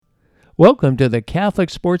Welcome to the Catholic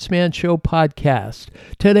Sportsman Show podcast.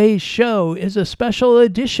 Today's show is a special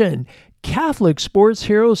edition, Catholic Sports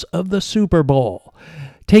Heroes of the Super Bowl.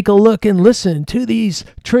 Take a look and listen to these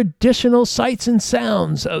traditional sights and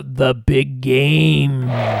sounds of the big game.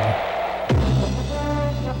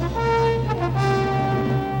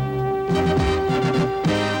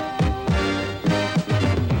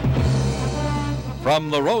 From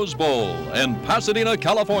the Rose Bowl in Pasadena,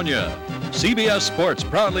 California, CBS Sports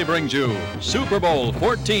proudly brings you Super Bowl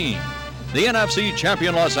 14. The NFC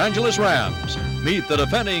champion Los Angeles Rams meet the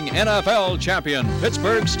defending NFL champion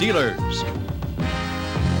Pittsburgh Steelers.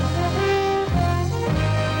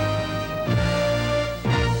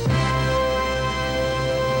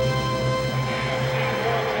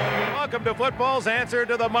 Welcome to football's answer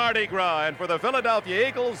to the Mardi Gras. And for the Philadelphia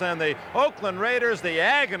Eagles and the Oakland Raiders, the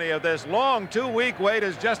agony of this long two-week wait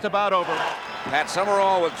is just about over. Pat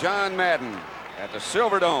Summerall with John Madden at the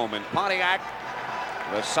Silverdome in Pontiac,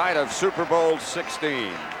 the site of Super Bowl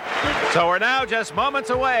 16. So we're now just moments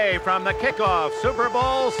away from the kickoff, Super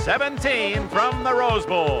Bowl 17 from the Rose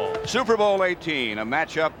Bowl. Super Bowl 18, a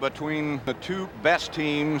matchup between the two best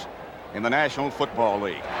teams in the National Football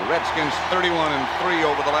League. The Redskins 31-3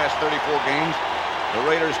 over the last 34 games. The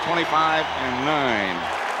Raiders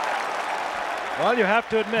 25-9. Well, you have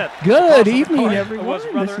to admit. Good evening, everyone.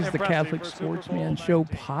 This is the Catholic Sportsman Show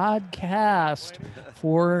podcast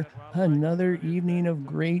for another evening of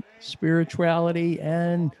great spirituality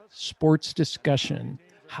and sports discussion.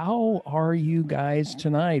 How are you guys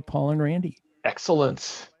tonight, Paul and Randy?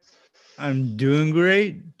 Excellent. I'm doing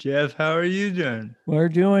great. Jeff, how are you doing? We're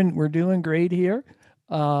doing great here.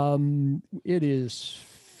 It is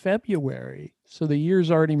February, so the year's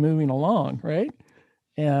already moving along, right?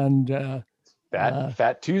 And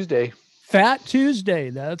Fat Tuesday. Fat Tuesday,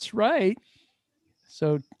 that's right.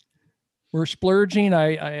 So we're splurging.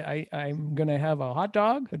 I'm going to have a hot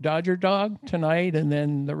dog, a Dodger dog tonight, and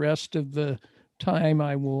then the rest of the time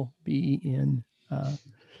I will be in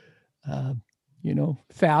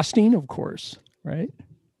fasting, of course, right?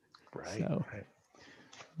 Right.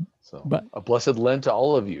 So but a blessed Lent to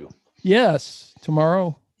all of you. Yes,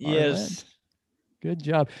 tomorrow. Yes. Good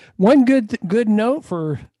job. One good note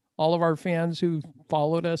for all of our fans who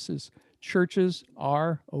followed us is churches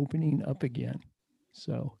are opening up again.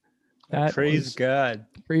 So praise God.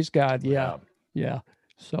 Praise God. Yeah.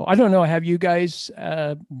 So I don't know. Have you guys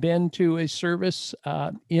been to a service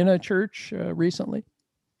in a church recently?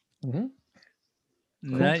 Mm-hmm.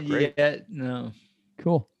 Not yet. No.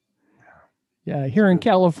 Cool. Yeah. Here in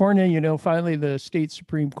California, finally the state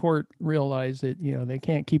Supreme Court realized that, they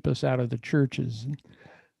can't keep us out of the churches.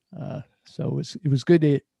 So it was good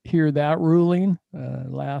to hear that ruling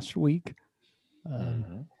last week.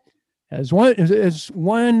 As one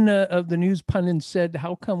of the news pundits said,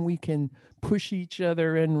 how come we can push each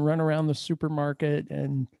other and run around the supermarket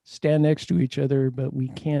and stand next to each other, but we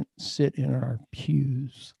can't sit in our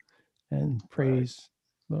pews and praise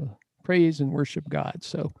and worship God?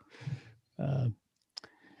 So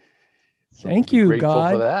thank you, grateful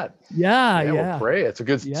God, for that. Yeah. We'll pray. It's a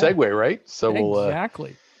good segue, right? So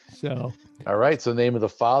exactly. So all right. So in the name of the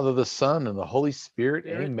Father, the Son, and the Holy Spirit.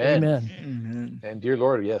 Amen. Amen. And dear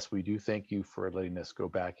Lord, yes, we do thank you for letting us go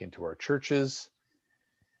back into our churches.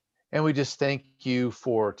 And we just thank you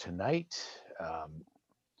for tonight,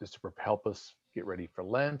 just to help us get ready for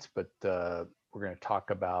Lent. But we're going to talk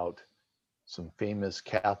about some famous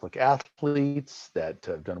Catholic athletes that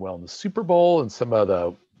have done well in the Super Bowl and some of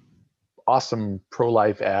the awesome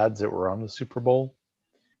pro-life ads that were on the Super Bowl.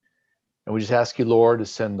 And we just ask you, Lord, to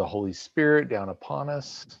send the Holy Spirit down upon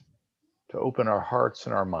us to open our hearts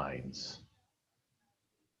and our minds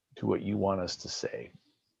to what you want us to say.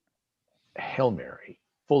 Hail Mary,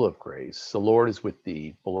 full of grace, the Lord is with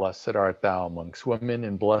thee. Blessed art thou amongst women,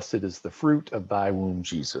 and blessed is the fruit of thy womb,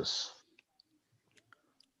 Jesus.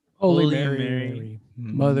 Holy Mary,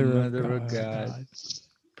 Mother of God,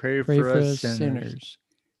 pray for us sinners,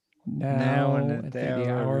 now and at the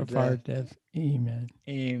hour of our death. Amen.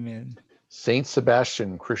 Amen. Saint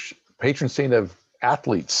Sebastian, patron saint of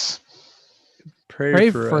athletes, pray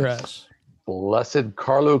for us. Blessed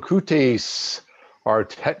Carlo Cutis, our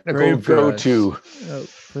technical go-to.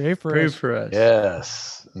 Pray for us.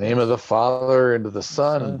 Yes. Name of the Father, and of the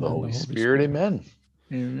Son, and the Holy Spirit. Amen.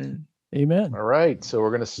 Amen. All right. So we're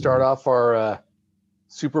going to start off our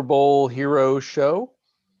Super Bowl hero show.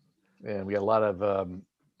 And we got a lot of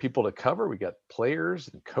people to cover. We got players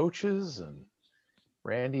and coaches, and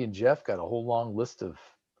Randy and Jeff got a whole long list of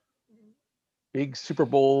big Super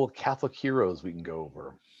Bowl Catholic heroes we can go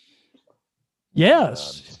over.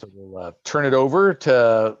 Yes. So we'll turn it over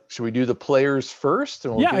to. Should we do the players first?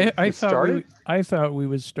 And we'll I get started. I thought we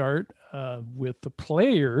would start with the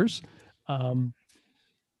players.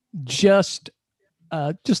 Just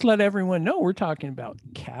let everyone know we're talking about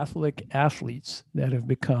Catholic athletes that have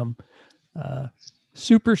become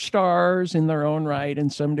superstars in their own right in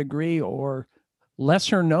some degree, or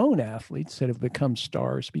lesser known athletes that have become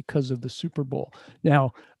stars because of the Super Bowl.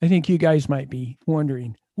 Now, I think you guys might be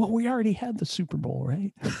wondering, well, we already had the Super Bowl,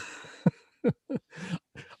 right?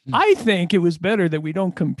 I think it was better that we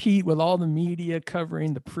don't compete with all the media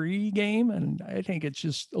covering the pre-game, and I think it's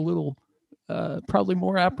just a little probably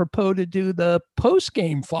more apropos to do the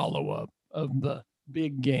post-game follow-up of the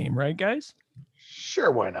big game, right, guys?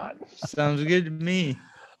 Sure, why not? Sounds good to me.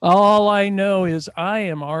 All I know is I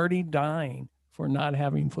am already dying for not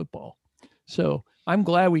having football. So I'm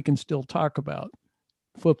glad we can still talk about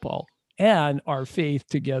football and our faith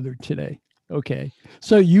together today. Okay.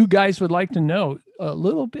 So you guys would like to know a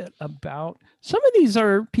little bit about some of these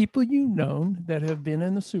are people you've known that have been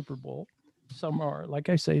in the Super Bowl. Some are, like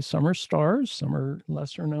I say, some are stars, some are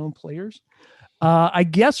lesser known players. I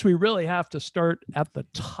guess we really have to start at the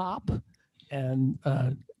top and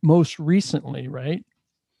most recently, right?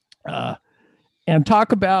 And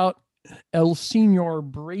talk about El Senor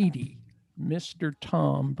Brady, Mr.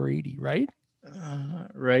 Tom Brady, right?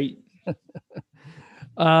 Right.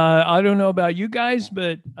 I don't know about you guys,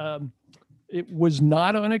 but it was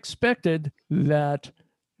not unexpected that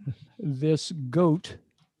this GOAT,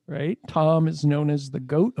 right? Tom is known as the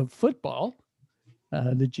GOAT of football,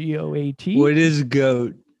 the GOAT. What is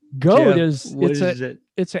GOAT? GOAT Jeff,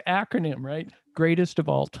 it's an acronym, right? Greatest of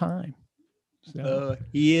all time. So,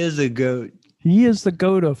 he is a GOAT. He is the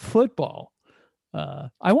GOAT of football.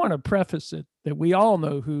 I want to preface it that we all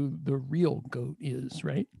know who the real GOAT is,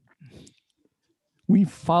 right? We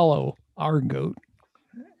follow our GOAT.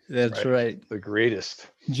 That's right. The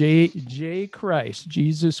greatest. J Christ.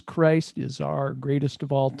 Jesus Christ is our greatest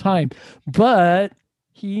of all time. But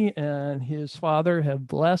he and his father have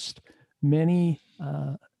blessed many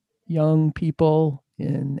young people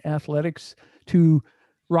in athletics to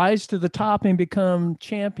rise to the top and become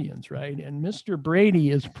champions, right? And Mr.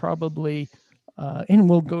 Brady is probably, and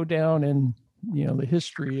will go down in the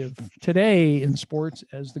history of today in sports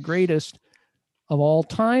as the greatest of all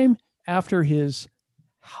time. After his,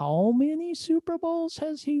 how many Super Bowls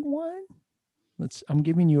has he won? I'm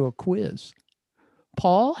giving you a quiz.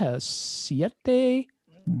 Paul has 7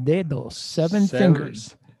 dedos, 7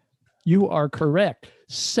 fingers. You are correct.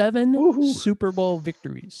 7 Woo-hoo. Super Bowl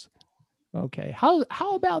victories. Okay. How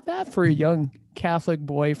about that for a young Catholic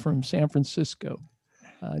boy from San Francisco?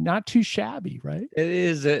 Not too shabby, right?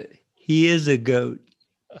 He is a GOAT.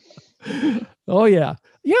 Oh, yeah.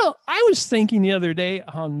 I was thinking the other day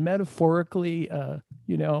on metaphorically,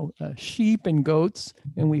 sheep and goats,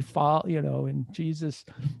 and we follow, and Jesus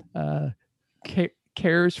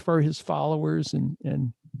cares for his followers.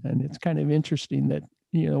 And it's kind of interesting that,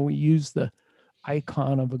 we use the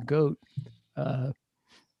icon of a goat.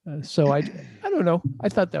 So I don't know. I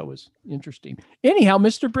thought that was interesting. Anyhow,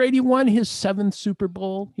 Mr. Brady won his 7th Super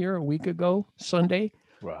Bowl here a week ago, Sunday.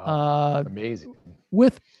 Wow. Amazing.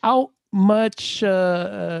 Without much,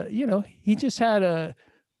 he just had a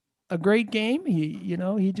great game.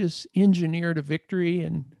 He just engineered a victory,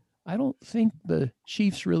 and I don't think the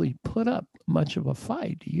Chiefs really put up much of a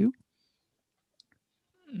fight. Do you?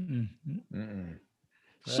 Mm-mm.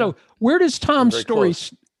 So where does Tom's story?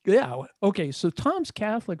 Close. Okay. So Tom's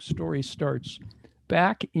Catholic story starts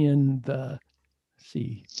back in the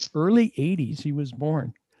early 80s. He was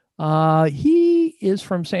born. He is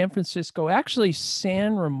from San Francisco, actually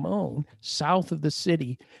San Ramon, south of the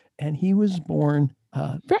city, and he was born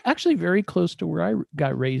actually very close to where I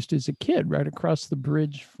got raised as a kid, right across the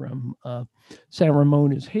bridge from San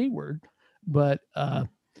Ramon is Hayward. But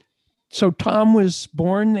so Tom was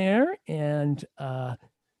born there, and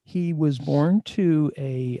he was born to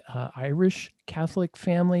a Irish Catholic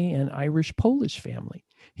family and Irish Polish family.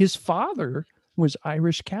 His father was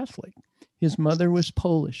Irish Catholic. His mother was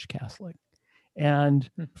Polish Catholic. And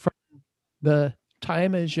from the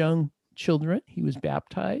time as young children, he was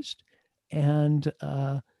baptized. And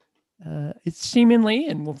it's seemingly,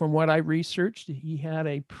 and from what I researched, he had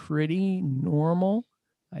a pretty normal,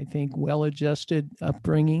 I think, well-adjusted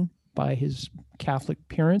upbringing by his Catholic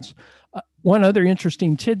parents. One other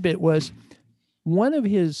interesting tidbit was one of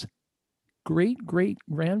his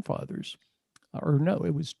great-great-grandfathers, or no,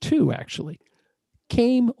 it was 2 actually,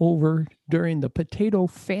 came over during the potato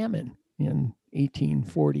famine in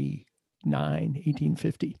 1849,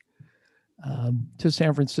 1850. to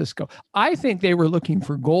San Francisco. I think they were looking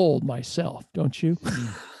for gold myself, don't you?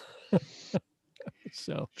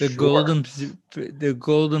 So the golden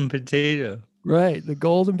potato. Right, the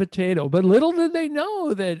golden potato. But little did they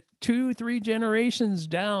know that 2-3 generations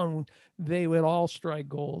down, they would all strike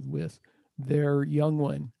gold with their young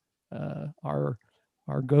one, our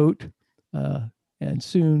GOAT, and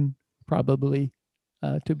soon probably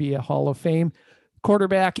to be a Hall of Fame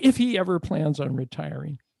quarterback if he ever plans on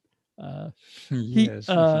retiring. Yes.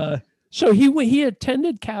 So he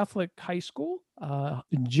attended Catholic high school,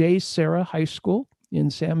 J. Sarah High School in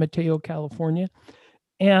San Mateo, California,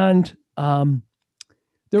 and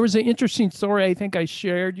there was an interesting story I think I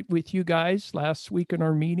shared with you guys last week in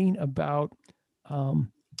our meeting about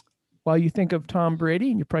while you think of Tom Brady,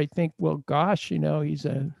 and you probably think, well, gosh, he's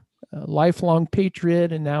a lifelong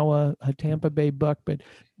Patriot and now a Tampa Bay Buck. But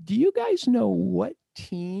do you guys know what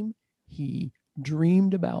team he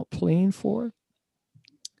dreamed about playing for?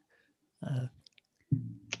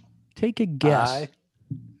 Take a guess.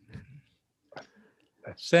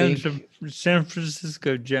 San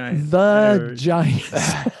Francisco Giants. The Giants.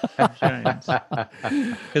 Giants.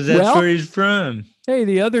 Because that's where he's from. Hey,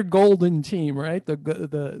 the other golden team, right? The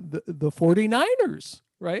 49ers,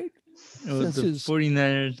 right? The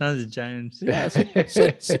 49ers, not the Giants. Yeah.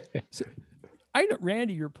 I know,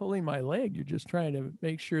 Randy, you're pulling my leg. You're just trying to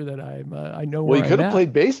make sure that I know. Well, he could have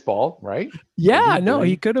played baseball, right? Yeah,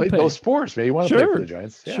 he could have played both sports. Maybe he wanted to play for the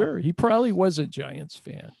Giants. Yeah. Sure, he probably was a Giants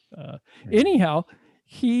fan. Anyhow,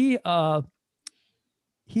 he got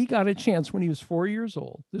a chance when he was 4 years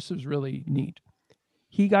old. This is really neat.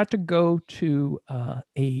 He got to go to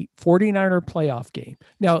a 49er playoff game.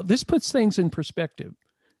 Now, this puts things in perspective.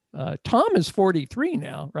 Tom is 43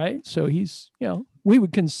 now, right? So he's, we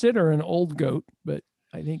would consider an old goat, but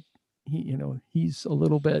I think he's a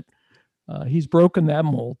little bit, he's broken that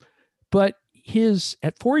mold. But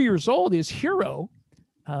at 4 years old, his hero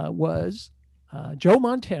was Joe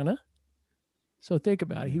Montana. So think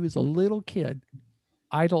about it. He was a little kid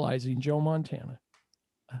idolizing Joe Montana,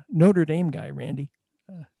 Notre Dame guy, Randy.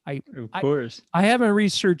 Of course. I haven't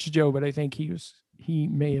researched Joe, but I think he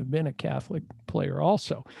may have been a Catholic player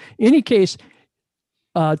also. In any case,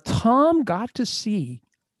 Tom got to see,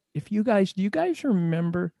 do you guys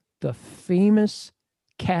remember the famous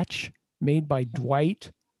catch made by Dwight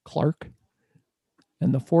Clark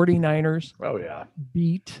and the 49ers? Oh, yeah.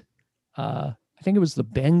 Beat, I think it was the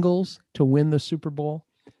Bengals to win the Super Bowl.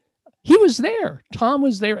 He was there. Tom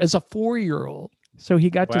was there as a 4-year-old. So he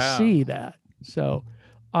got to see that. So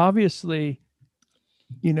obviously,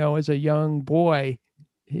 as a young boy,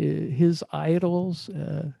 his idols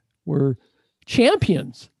were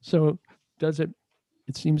champions. So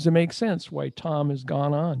it seems to make sense why Tom has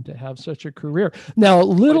gone on to have such a career. Now,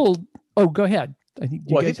 go ahead. I think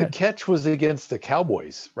the catch was against the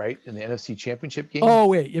Cowboys, right? In the NFC Championship game. Oh,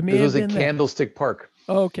 wait. It was at Candlestick Park.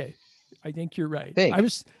 Okay. I think you're right. I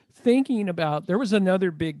was thinking about, there was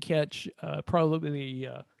another big catch, probably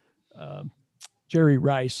Jerry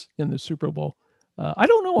Rice in the Super Bowl. I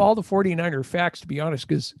don't know all the 49er facts, to be honest,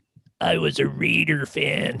 because I was a Raider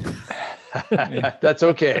fan. That's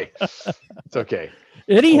okay. It's okay.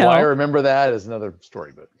 Anyhow, I remember that as another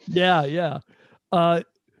story, but yeah.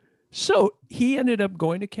 So he ended up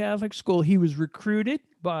going to Catholic school. He was recruited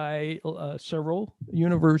by several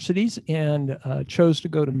universities and chose to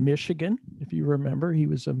go to Michigan. If you remember, he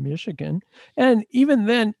was a Michigan. And even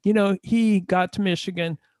then, he got to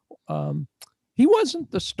Michigan. He wasn't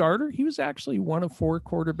the starter. He was actually one of 4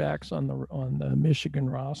 quarterbacks on the Michigan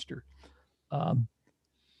roster.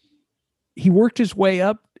 He worked his way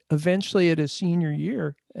up eventually at his senior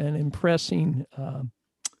year and impressing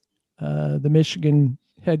the Michigan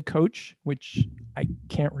head coach, which I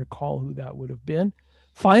can't recall who that would have been,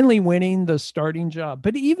 finally winning the starting job.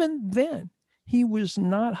 But even then, he was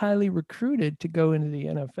not highly recruited to go into the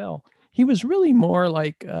NFL. He was really more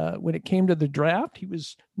like when it came to the draft, he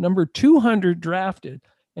was number 200 drafted,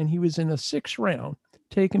 and he was in the 6th round,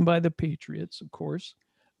 taken by the Patriots, of course.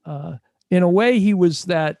 In a way, he was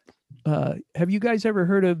that. Have you guys ever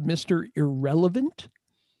heard of Mr. Irrelevant?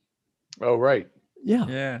 Oh, right.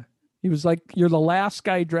 Yeah. He was like, you're the last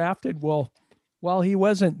guy drafted. Well, while he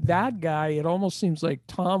wasn't that guy, it almost seems like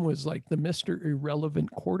Tom was like the Mr. Irrelevant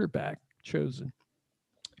quarterback chosen.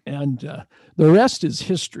 And the rest is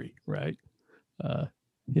history, right?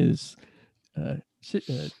 His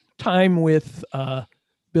time with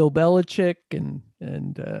Bill Belichick and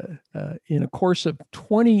in a course of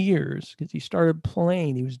 20 years, because he started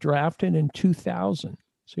playing, he was drafted in 2000.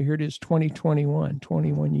 So here it is, 2021,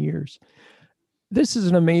 21 years. This is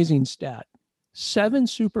an amazing stat. 7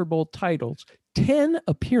 Super Bowl titles, 10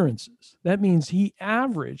 appearances. That means he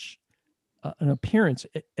averaged an appearance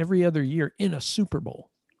every other year in a Super Bowl.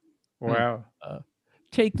 Wow.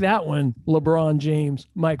 Take that one, LeBron James,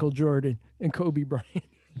 Michael Jordan, and Kobe Bryant.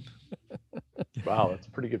 Wow, that's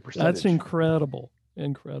a pretty good percentage. That's incredible.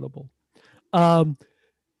 Incredible.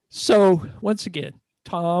 So once again,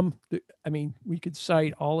 Tom, we could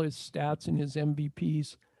cite all his stats and his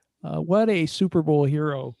MVPs. What a Super Bowl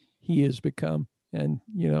hero he has become. And,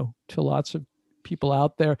 to lots of people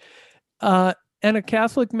out there. And a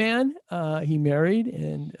Catholic man, he married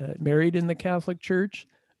in the Catholic Church.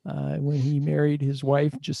 When he married his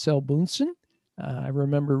wife, Giselle Bunsen, I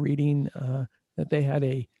remember reading that they had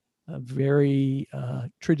a very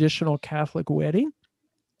traditional Catholic wedding.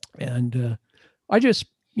 And I just,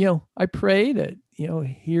 I pray that,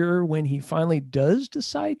 here when he finally does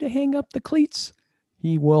decide to hang up the cleats,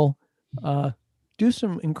 he will do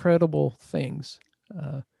some incredible things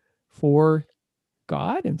for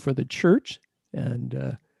God and for the church,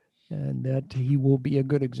 and that he will be a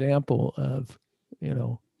good example of,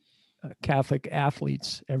 Catholic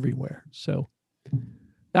athletes everywhere. So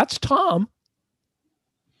that's Tom.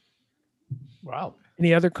 Wow.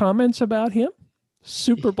 Any other comments about him?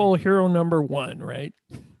 Super Bowl hero number 1, right?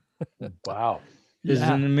 Wow. It was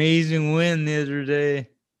an amazing win the other day.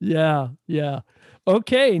 Yeah.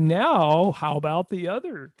 Okay, now how about the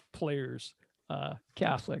other players,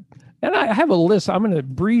 Catholic? And I have a list. I'm going to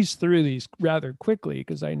breeze through these rather quickly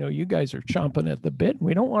because I know you guys are chomping at the bit.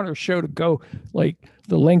 We don't want our show to go like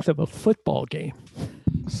the length of a football game.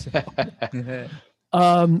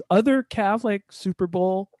 Other Catholic Super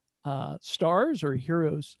Bowl stars or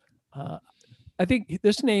heroes. I think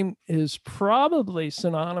this name is probably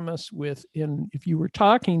synonymous with, if you were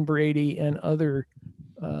talking Brady and other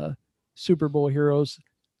Super Bowl heroes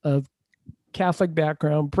of Catholic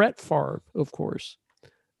background, Bret Favre, of course.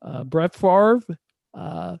 Bret Favre,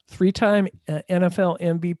 3-time NFL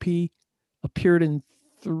MVP, appeared in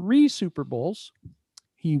 3 Super Bowls.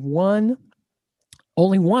 He won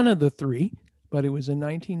only one of the 3, but it was in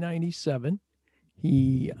 1997.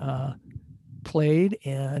 He played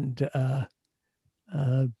and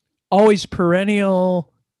always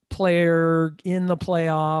perennial player in the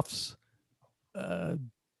playoffs.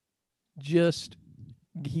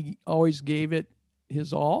 He always gave it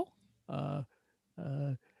his all.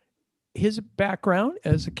 His background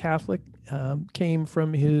as a Catholic came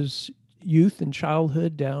from his youth and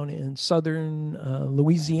childhood down in southern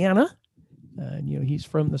Louisiana. And, he's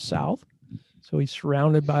from the South. So he's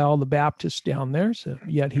surrounded by all the Baptists down there. So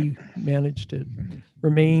yet he managed to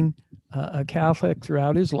remain a Catholic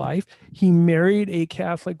throughout his life. He married a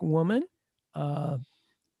Catholic woman.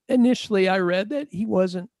 Initially, I read that he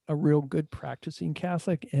wasn't a real good practicing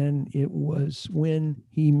Catholic, and it was when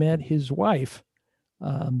he met his wife,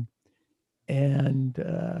 and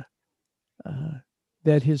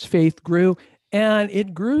that his faith grew, and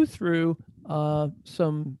it grew through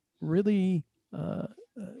some really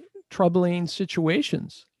troubling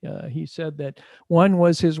situations. He said that one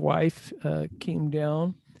was his wife came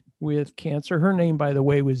down with cancer. Her name, by the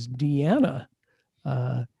way, was Deanna,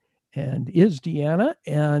 and is Deanna.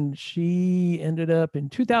 And she ended up in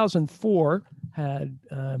 2004, had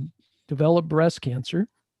developed breast cancer.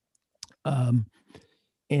 And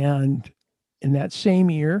in that same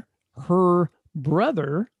year, her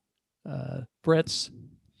brother, Bret's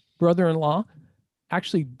brother-in-law,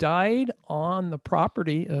 actually died on the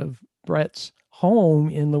property of Bret's home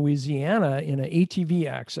in Louisiana in an ATV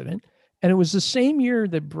accident. And it was the same year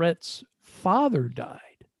that Bret's father died.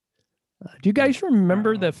 Do you guys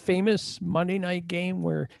remember the famous Monday night game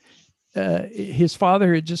where his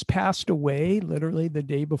father had just passed away literally the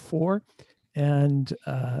day before? And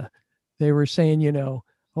they were saying,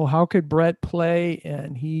 how could Bret play?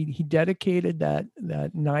 And he dedicated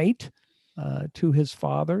that night to his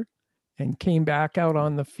father and came back out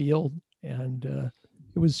on the field. And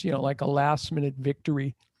it was, like a last minute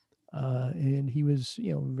victory. And he was,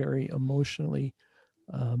 very emotionally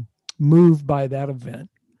moved by that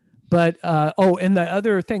event. But, and the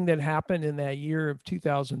other thing that happened in that year of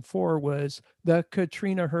 2004 was the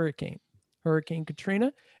Hurricane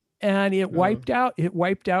Katrina, and it wiped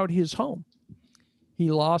out his home. He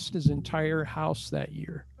lost his entire house that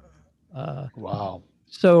year. Wow.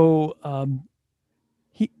 So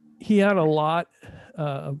he had a lot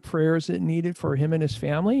of prayers that needed for him and his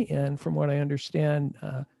family. And from what I understand,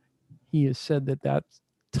 he has said that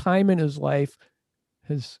time in his life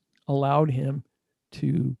has allowed him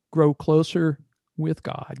to grow closer with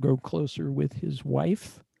God, grow closer with his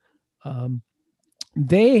wife.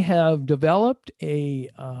 They have developed a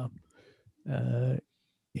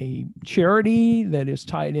a charity that is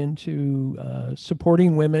tied into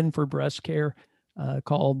supporting women for breast care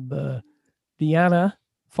called the Deanna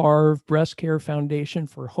Favre Breast Care Foundation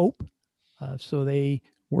for Hope. So they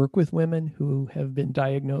work with women who have been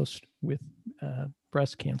diagnosed with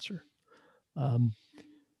breast cancer.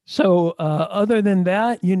 So other than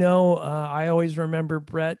that, I always remember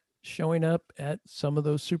Bret showing up at some of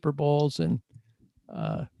those Super Bowls and,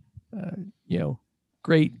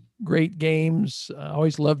 great games. I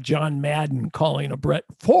always loved John Madden calling a Bret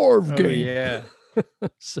Favre game. Yeah.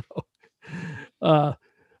 So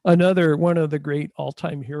another one of the great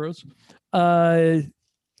all-time heroes.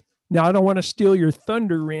 Now, I don't want to steal your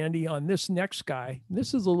thunder, Randy, on this next guy.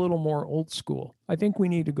 This is a little more old school. I think we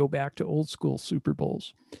need to go back to old school Super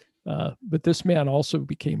Bowls. But this man also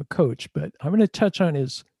became a coach. But I'm going to touch on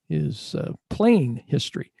his playing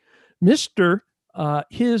history. His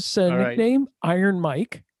nickname, Iron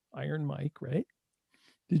Mike. Iron Mike, right?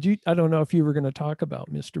 I don't know if you were going to talk about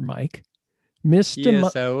Mr. Mike. Yes,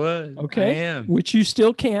 I was. Okay. I am. Which you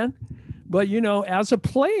still can. But, as a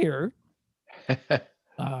player,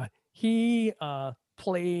 he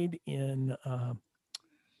played in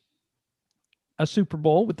a Super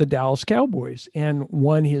Bowl with the Dallas Cowboys and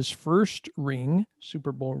won his first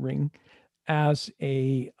Super Bowl ring as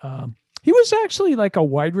he was actually like a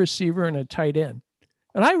wide receiver and a tight end.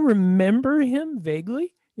 And I remember him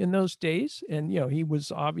vaguely in those days. And, he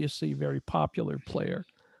was obviously a very popular player.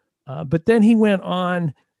 But then he went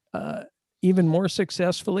on even more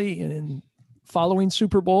successfully in following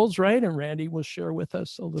Super Bowls, right? And Randy will share with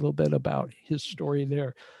us a little bit about his story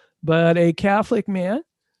there. But a Catholic man,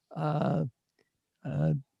 I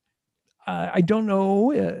don't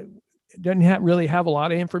know, doesn't really have a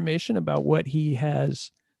lot of information about what he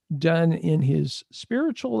has done in his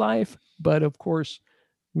spiritual life. But of course,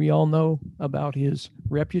 we all know about his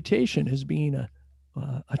reputation as being a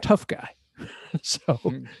tough guy. So,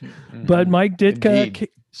 but Mike Ditka,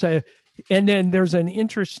 and then there's an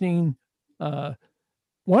interesting,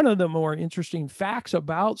 one of the more interesting facts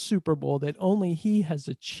about Super Bowl that only he has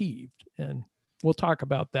achieved. And we'll talk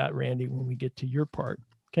about that, Randy, when we get to your part.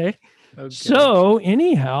 Okay. So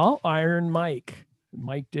anyhow, Iron Mike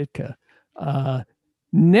Ditka,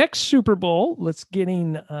 next Super Bowl, let's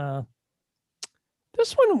getting,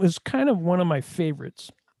 this one was kind of one of my favorites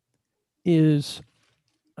is,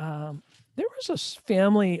 there was a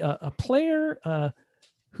family, a player,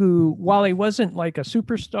 who, while he wasn't like a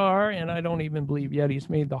superstar, and I don't even believe yet he's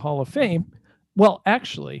made the Hall of Fame. Well,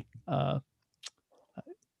 actually,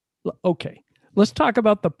 okay, let's talk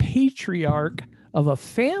about the patriarch of a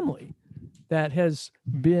family that has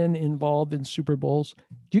been involved in Super Bowls.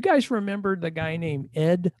 Do you guys remember the guy named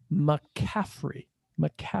Ed McCaffrey?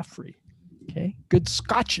 Okay, good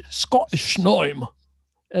Scottish name,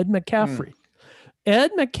 Ed McCaffrey.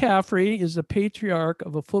 Ed McCaffrey is the patriarch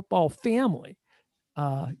of a football family.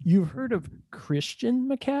 You've heard of Christian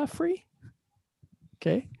McCaffrey?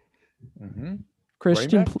 Okay. Mm-hmm.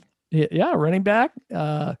 Christian, running back.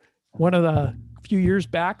 One of the few years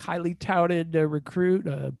back, highly touted recruit,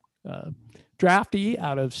 draftee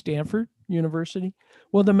out of Stanford University.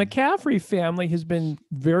 Well, the McCaffrey family has been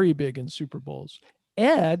very big in Super Bowls.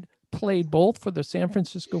 Ed played both for the San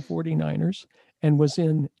Francisco 49ers and was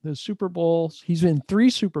in the Super Bowls. He's in 3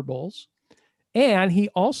 Super Bowls. And he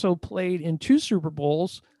also played in 2 Super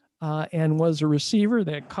Bowls and was a receiver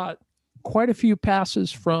that caught quite a few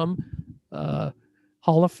passes from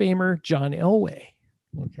Hall of Famer John Elway.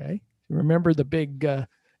 Okay. Remember the big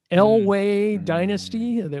Elway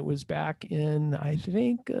dynasty that was back in, I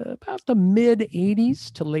think, about the mid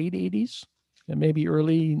 80s to late 80s and maybe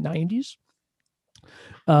early 90s.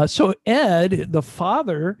 So Ed, the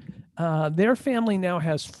father, their family now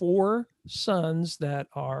has 4 sons that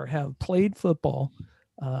have played football.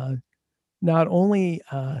 Not only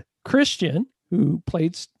Christian, who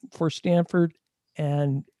played for Stanford,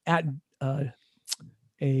 and at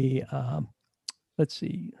let's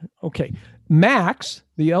see. Okay, Max,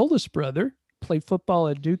 the eldest brother, played football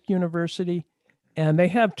at Duke University, and they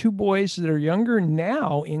have 2 boys that are younger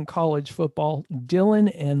now in college football,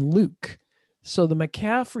 Dylan and Luke. So the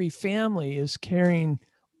McCaffrey family is carrying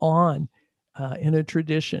on in a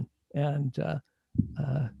tradition. And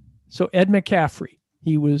so Ed McCaffrey,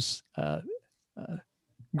 he was a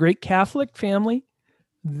great Catholic family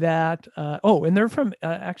that, and they're from,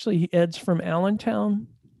 actually Ed's from Allentown,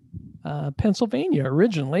 Pennsylvania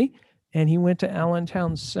originally, and he went to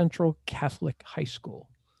Allentown Central Catholic High School.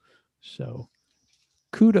 So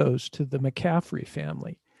kudos to the McCaffrey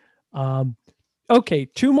family. Okay,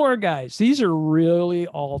 2 more guys. These are really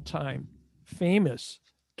all-time famous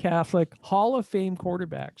Catholic Hall of Fame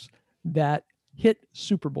quarterbacks that hit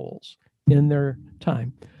Super Bowls in their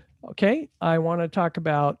time. Okay, I want to talk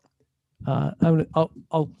about.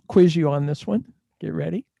 I'll quiz you on this one. Get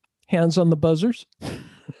ready. Hands on the buzzers.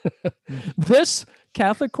 This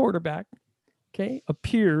Catholic quarterback, okay,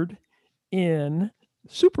 appeared in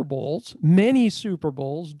Super Bowls, many Super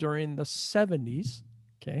Bowls during the 70s.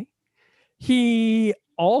 Okay, he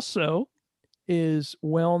also is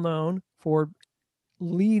well known for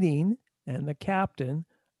leading and the captain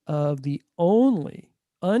of the only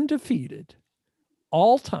undefeated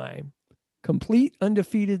all-time complete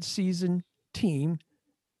undefeated season team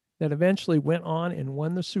that eventually went on and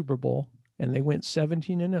won the Super Bowl, and they went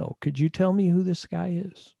 17-0. Could you tell me who this guy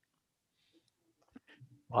is?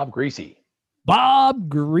 Bob Griese. Bob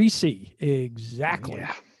Griese. Exactly.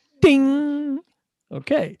 Yeah. Ding.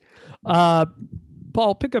 Okay.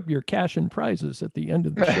 Paul, pick up your cash and prizes at the end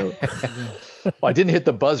of the show. Well, I didn't hit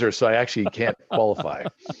the buzzer, so I actually can't qualify.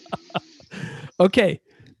 Okay.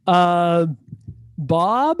 Bob,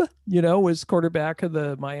 was quarterback of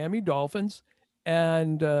the Miami Dolphins,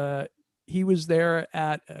 and he was there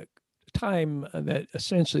at a time that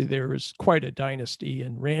essentially there was quite a dynasty,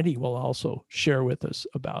 and Randy will also share with us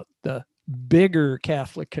about the bigger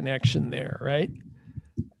Catholic connection there, right?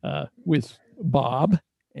 With Bob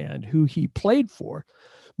and who he played for.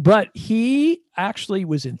 But he actually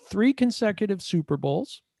was in 3 consecutive Super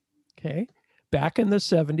Bowls, okay, back in the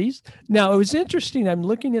 70s. Now, it was interesting. I'm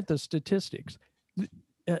looking at the statistics.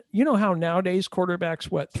 You know how nowadays quarterbacks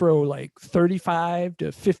throw like 35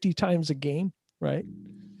 to 50 times a game, right?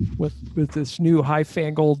 With this new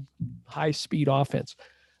high-fangled, high-speed offense.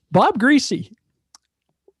 Bob Griese,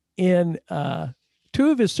 in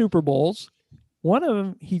 2 of his Super Bowls, one of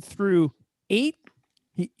them he threw 8.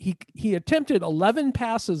 He attempted 11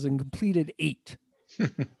 passes and completed 8.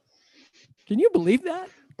 Can you believe that?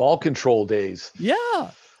 Ball control days.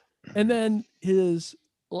 Yeah. And then his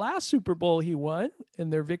last Super Bowl he won in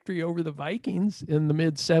their victory over the Vikings in the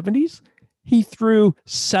mid 70s, he threw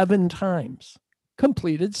 7 times,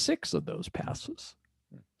 completed 6 of those passes.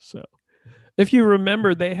 So if you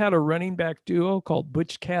remember, they had a running back duo called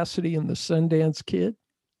Butch Cassidy and the Sundance Kid.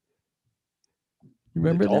 You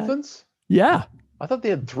remember the Dolphins? That? Yeah. I thought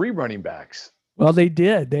they had 3 running backs. Well, they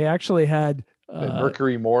did. They actually had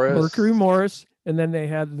Mercury Morris. And then they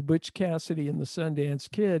had the Butch Cassidy and the Sundance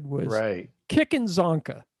Kid was right. Kick and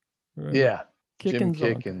Zonka. Right? Yeah. Kick Jim and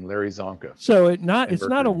Kick Zonka. and Larry Zonka. So it's not a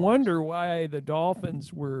Morris. wonder why the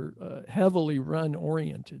Dolphins were heavily run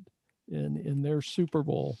oriented in their Super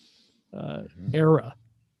Bowl era.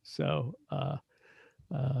 So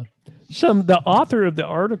the author of the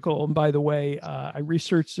article, and by the way, I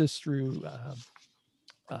researched this through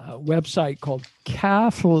a website called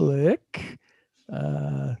Catholic.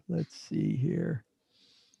 Let's see here.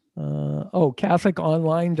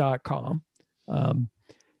 CatholicOnline.com.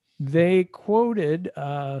 They quoted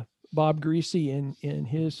Bob Griese in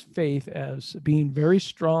his faith as being very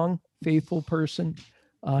strong, faithful person.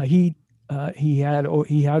 He had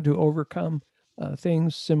to overcome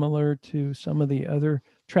things similar to some of the other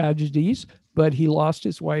tragedies, but he lost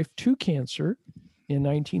his wife to cancer in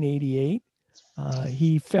 1988.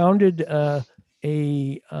 He founded a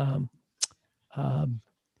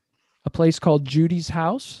place called Judy's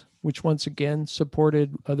House, which once again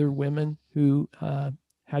supported other women who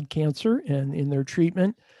had cancer and in their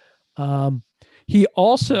treatment. He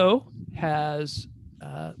also has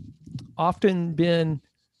often been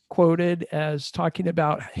quoted as talking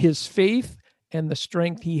about his faith and the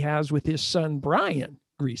strength he has with his son, Brian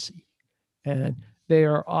Griese. And they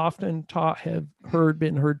are often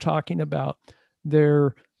been heard talking about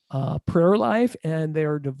their prayer life and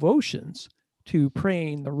their devotions to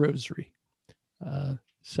praying the rosary.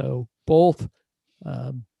 So both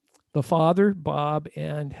the father, Bob,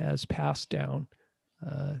 and has passed down,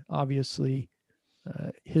 obviously,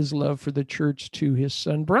 his love for the church to his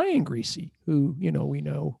son, Brian Griese, who, we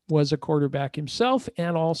know was a quarterback himself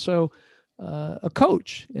and also a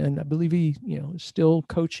coach. And I believe he, is still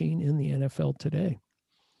coaching in the NFL today.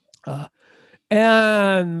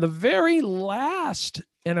 And the very last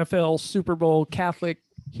NFL Super Bowl Catholic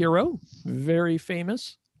hero, very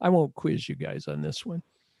famous. I won't quiz you guys on this one.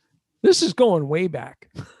 This is going way back.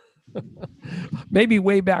 Maybe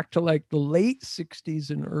way back to like the late 60s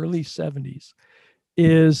and early 70s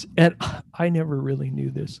and I never really knew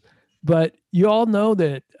this, but you all know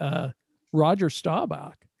that Roger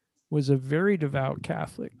Staubach was a very devout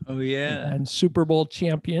Catholic. Oh, yeah. And Super Bowl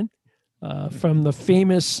champion from the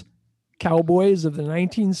famous Cowboys of the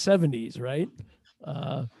 1970s, right?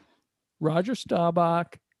 Roger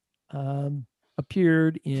Staubach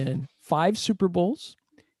appeared in 5 Super Bowls.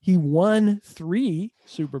 He won 3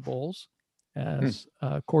 Super Bowls as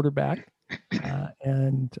quarterback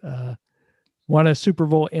and won a Super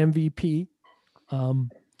Bowl MVP.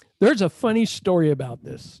 There's a funny story about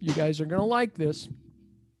this. You guys are going to like this.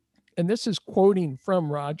 And this is quoting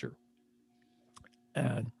from Roger.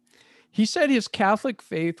 And he said his Catholic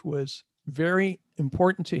faith was very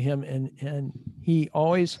important to him, and he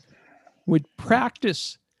always would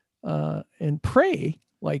practice and pray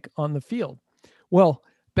like on the field. Well,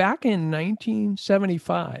 back in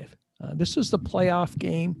 1975, this was the playoff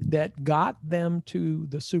game that got them to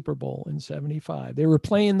the Super Bowl in 75. They were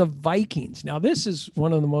playing the Vikings. Now, this is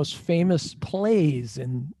one of the most famous plays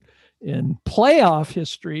in playoff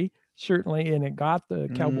history, certainly, and it got the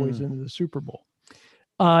Cowboys into the Super Bowl.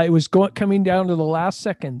 It was coming down to the last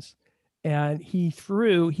seconds, and he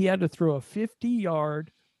had to throw a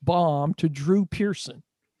 50-yard bomb to Drew Pearson,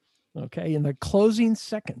 okay, in the closing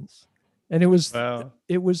seconds. And it was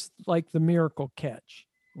like the miracle catch.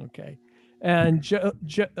 Okay. And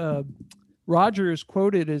Roger is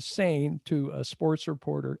quoted as saying to a sports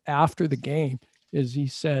reporter after the game he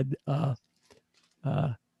said, I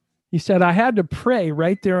had to pray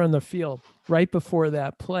right there on the field, right before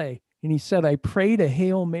that play. And he said, I prayed a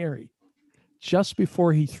Hail Mary just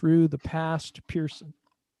before he threw the pass to Pearson.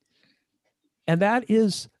 And that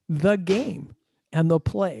is the game and the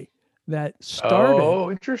play that started. Oh,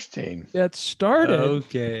 interesting. That started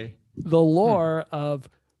the lore of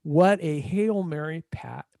what a Hail Mary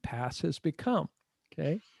pass has become.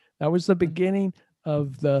 Okay. That was the beginning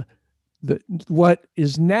of the what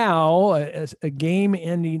is now a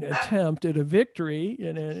game-ending attempt at a victory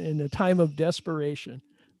in a time of desperation.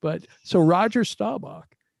 But so Roger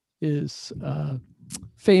Staubach is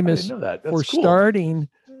famous for starting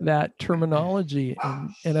that terminology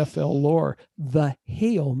in NFL lore, the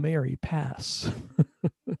Hail Mary pass.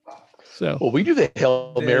 So, well, we do the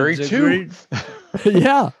Hail Mary too.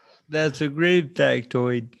 Yeah. That's a great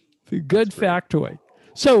factoid. Good factoid.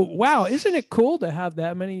 So, wow, isn't it cool to have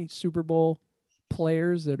that many Super Bowl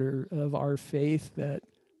players that are of our faith that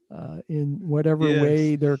in whatever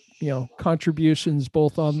way their, contributions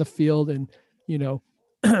both on the field and,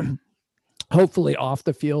 hopefully off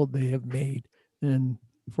the field they have made. And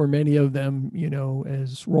for many of them,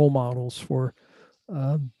 as role models for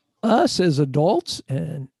us as adults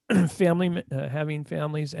and having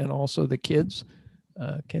families, and also the kids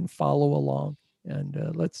can follow along. And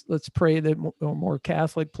let's pray that more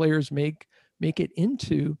Catholic players make it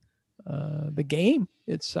into the game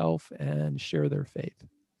itself and share their faith.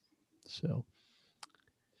 So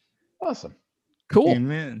awesome, cool,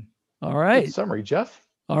 amen. All right, good summary, Jeff.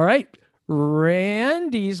 All right,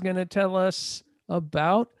 Randy's going to tell us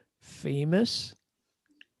about famous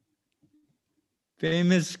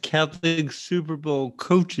Catholic Super Bowl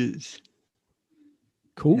coaches.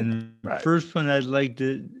 Cool. And the first one I'd like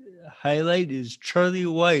to highlight is Charlie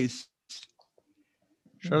Weis.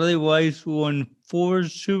 Charlie Weis won 4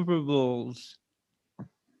 Super Bowls.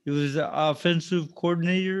 He was the offensive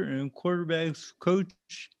coordinator and quarterbacks coach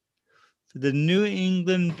for the New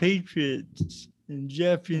England Patriots. And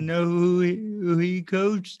Jeff, you know who he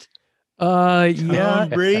coached? Tom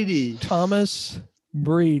Brady. Thomas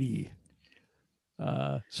Brady.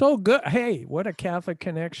 So good. Hey, what a Catholic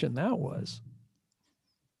connection that was.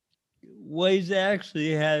 Weis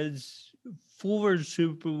actually has 4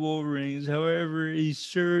 Super Bowl rings. However,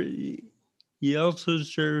 he also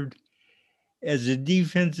served as a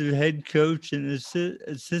defensive head coach and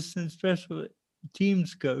assistant special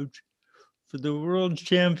teams coach for the world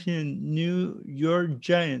champion New York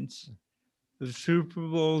Giants of Super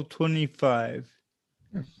Bowl 25.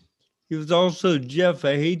 He was also, Jeff,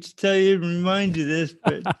 I hate to tell you and remind you this,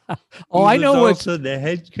 but I know what's also the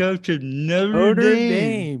head coach of Notre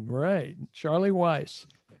Dame. Right. Charlie Weis.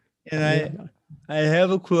 And I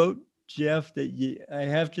have a quote, Jeff, that I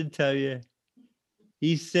have to tell you.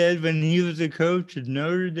 He said when he was a coach at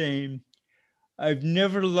Notre Dame, I've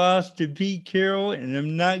never lost to Pete Carroll, and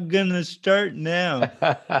I'm not going to start now.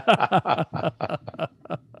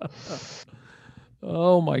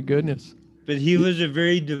 Oh, my goodness. But he was a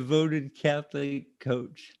very devoted Catholic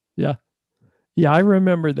coach. Yeah. Yeah, I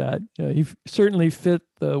remember that. He certainly fit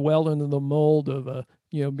well into the mold of,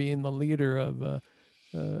 being the leader of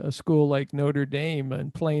a school like Notre Dame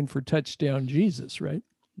and playing for Touchdown Jesus, right?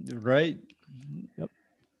 Right. Yep.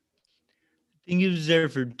 I think he was there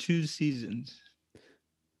for 2 seasons.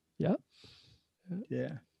 Yep.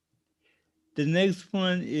 Yeah. The next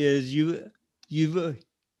one is you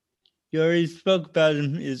already spoke about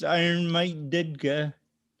him, is Iron Mike Dikta.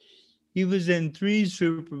 He was in 3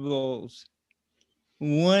 Super Bowls.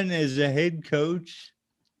 One as a head coach,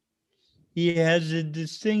 He has the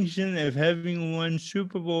distinction of having won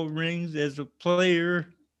Super Bowl rings as a player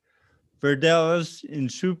for Dallas in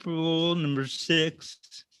Super Bowl number 6,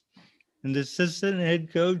 and assistant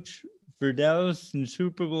head coach for Dallas in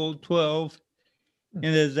Super Bowl 12, and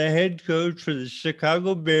as a head coach for the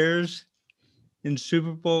Chicago Bears in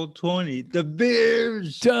Super Bowl 20. The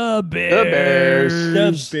Bears! The Bears.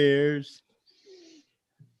 The Bears.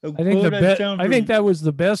 I think that was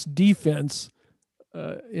the best defense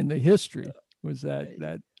in the history, was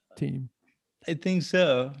that team. I think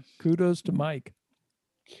so. Kudos to Mike.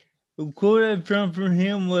 A quote I found from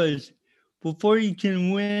him was, before you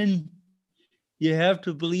can win, you have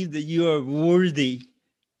to believe that you are worthy.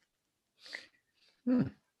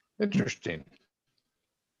 Interesting.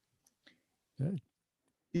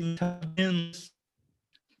 It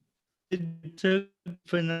took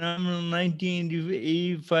phenomenal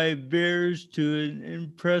 1985 Bears to an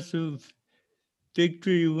impressive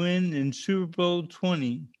victory win in Super Bowl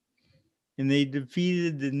 20, and they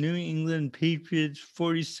defeated the New England Patriots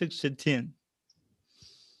 46-10.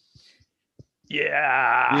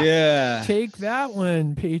 Yeah. Take that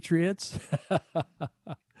one, Patriots.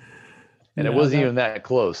 And it wasn't even that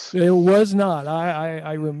close. It was not.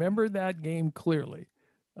 I remember that game clearly.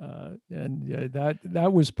 And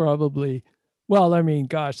that was probably, well, I mean,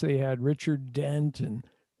 gosh, they had Richard Dent and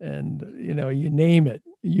you name it.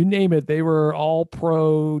 You name it. They were all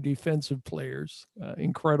pro defensive players.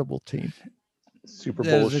 Incredible team. Super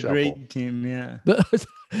Bowl shuffle. A great team, yeah.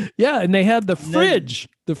 Yeah, and they had the fridge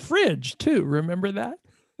too. Remember that?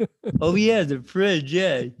 Oh yeah, the fridge.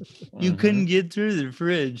 Yeah, you couldn't get through the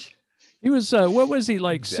fridge. He was what was he,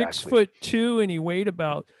 like, exactly 6'2", and he weighed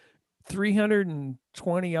about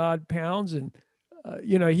 320 odd pounds, and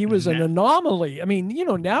he was an anomaly. I mean,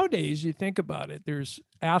 nowadays you think about it, there's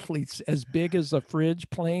athletes as big as a fridge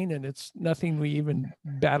plane, and it's nothing we even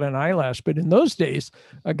bat an eyelash. But in those days,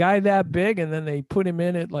 a guy that big, and then they put him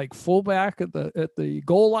in at like fullback at the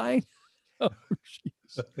goal line. Oh,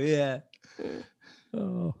 geez. Yeah.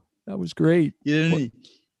 Oh, that was great. You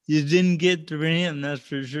didn't get through him, that's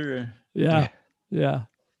for sure. Yeah.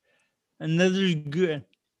 Another great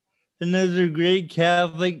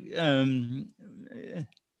Catholic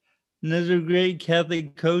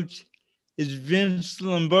coach is Vince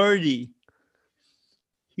Lombardi.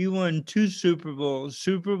 He won 2 Super Bowls,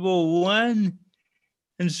 Super Bowl 1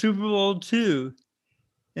 and Super Bowl 2.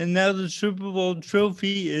 And now the Super Bowl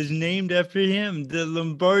trophy is named after him, the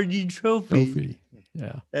Lombardi Trophy.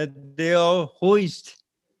 Yeah. That they all hoist.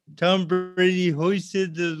 Tom Brady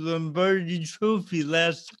hoisted the Lombardi Trophy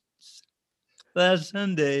last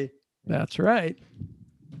Sunday. That's right.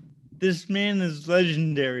 This man is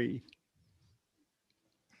legendary.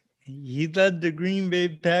 He led the Green Bay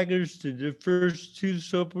Packers to the first 2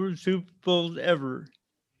 Super Bowls ever.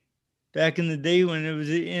 Back in the day when it was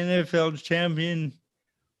the NFL champion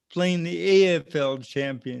playing the AFL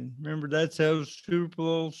champion. Remember, that's how Super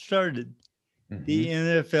Bowl started. Mm-hmm. The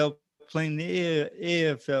NFL playing the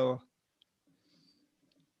AFL.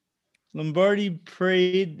 Lombardi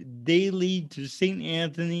prayed daily to St.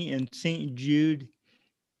 Anthony and St. Jude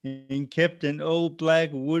and kept an old black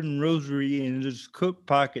wooden rosary in his coat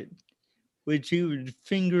pocket, which he would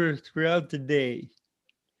finger throughout the day.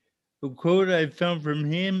 A quote I found from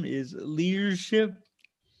him is, leadership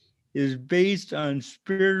is based on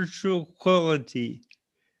spiritual quality,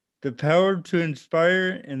 the power to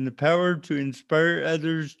inspire and the power to inspire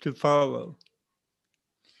others to follow.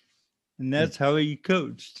 And that's how he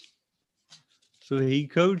coached. So he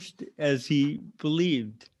coached as he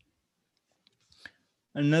believed.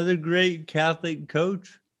 Another great Catholic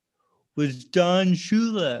coach was Don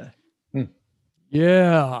Shula.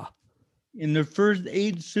 Yeah. In the first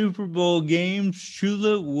 8 Super Bowl games,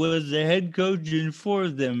 Shula was the head coach in 4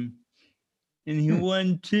 of them, and he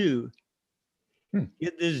won 2.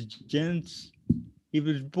 Get this, gents. He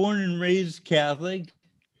was born and raised Catholic.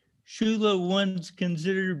 Shula once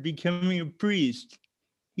considered becoming a priest.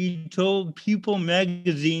 He told People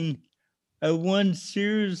magazine, I once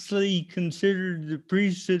seriously considered the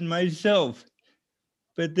priesthood myself,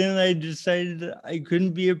 but then I decided I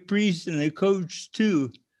couldn't be a priest and a coach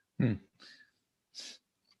too.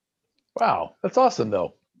 Wow, that's awesome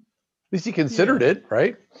though. At least he considered it,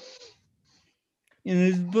 right? In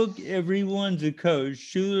his book, Everyone's a Coach,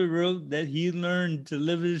 Shula wrote that he learned to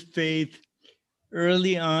live his faith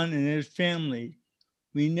early on in his family.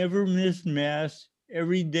 We never missed Mass.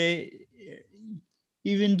 Every day,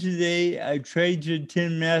 even today, I try to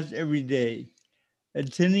attend Mass every day.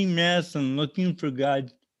 Attending Mass and looking for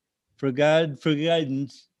guidance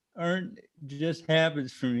aren't just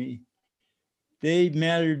habits for me. They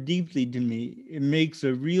matter deeply to me. It makes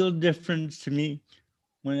a real difference to me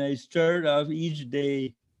when I start off each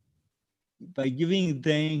day by giving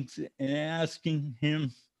thanks and asking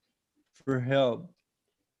him for help.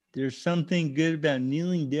 There's something good about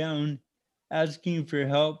kneeling down, asking for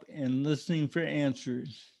help, and listening for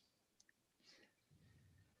answers.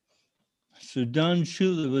 So Don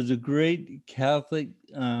Shula was a great Catholic.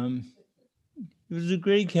 He was a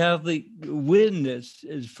great Catholic witness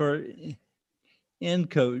as far and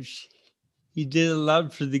coach. He did a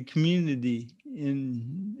lot for the community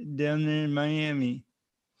down there in Miami.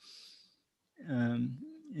 And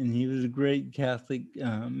he was a great Catholic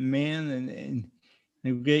man and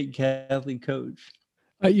a great Catholic coach.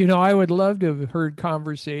 I would love to have heard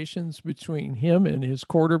conversations between him and his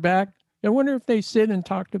quarterback. I wonder if they sit and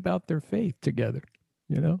talked about their faith together,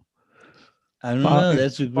 I don't know.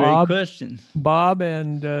 That's a great question. Bob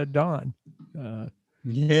and Don.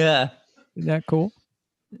 Yeah. Isn't that cool?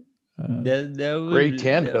 That was great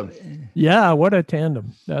tandem. Yeah, what a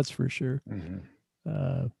tandem. That's for sure.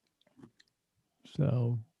 Mm-hmm.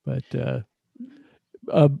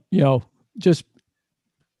 Just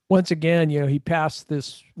once again, he passed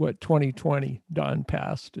this, 2020, Don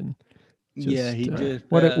passed. And he just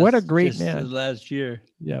what a great man. Last year.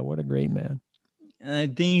 Yeah, what a great man. And I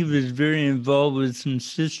think he was very involved with some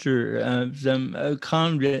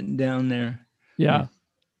convent down there. Yeah.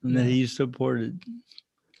 And that he supported.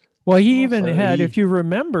 Well, he even had, if you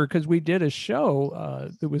remember, because we did a show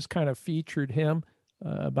that was kind of featured him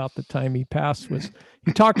about the time he passed,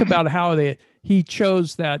 he talked about how he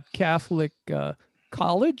chose that Catholic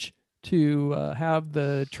college to have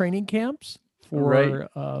the training camps for,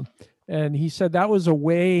 right. And he said that was a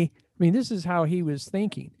way. This is how he was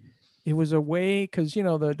thinking. It was a way because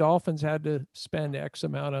the Dolphins had to spend X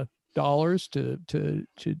amount of dollars to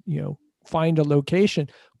find a location.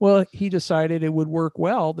 Well, he decided it would work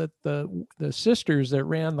well that the sisters that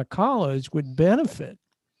ran the college would benefit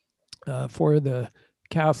for the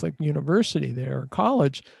Catholic university there,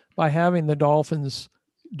 college, by having the Dolphins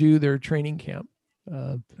do their training camp.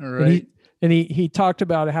 Right. And he talked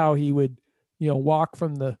about how he would, walk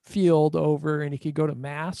from the field over and he could go to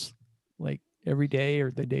mass like every day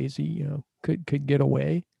or the days he, could get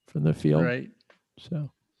away from the field. Right.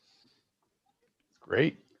 So.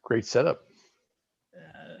 Great setup.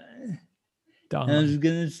 I was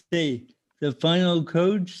going to say, the final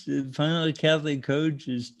Catholic coach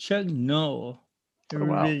is Chuck Noll.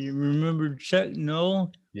 Everybody remember Chuck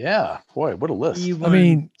Noll? Yeah, boy, what a list. He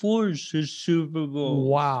won 4 Super Bowls.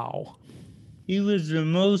 Wow. He was the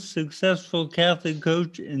most successful Catholic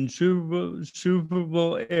coach in Super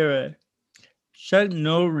Bowl era. Chuck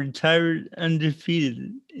Noll retired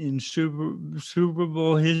undefeated in Super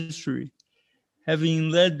Bowl history, having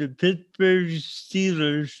led the Pittsburgh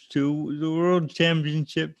Steelers to the World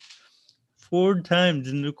Championship 4 times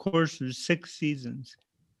in the course of 6 seasons.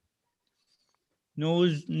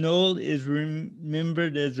 Noll is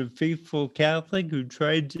remembered as a faithful Catholic who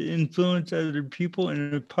tried to influence other people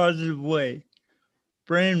in a positive way.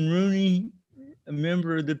 Brian Rooney, a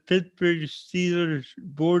member of the Pittsburgh Steelers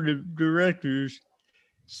board of directors,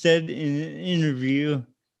 said in an interview,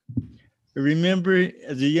 "I remember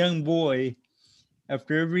as a young boy,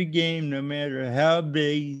 after every game, no matter how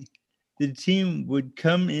big, the team would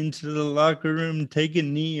come into the locker room, take a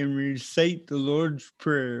knee, and recite the Lord's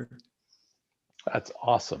Prayer." That's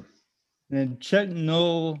awesome. And Chuck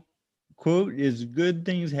Noll quote is, "Good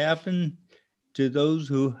things happen to those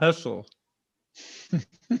who hustle."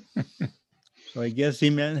 So I guess he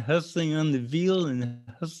meant hustling on the field and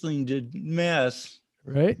hustling to mass.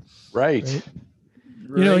 Right.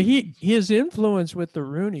 His influence with the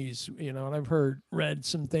Rooneys, and I've read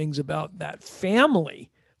some things about that family,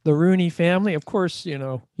 the Rooney family. Of course,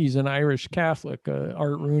 he's an Irish Catholic,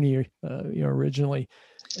 Art Rooney, originally,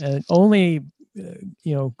 and only,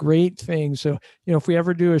 great things. So, if we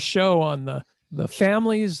ever do a show on the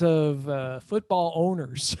families of football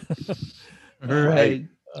owners, right.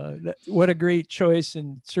 What a great choice,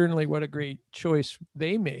 and certainly what a great choice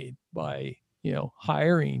they made by,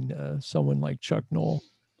 hiring someone like Chuck Noll.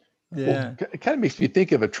 Yeah. Well, it kind of makes me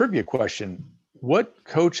think of a trivia question. What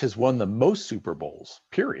coach has won the most Super Bowls,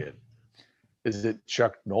 period? Is it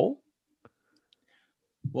Chuck Noll?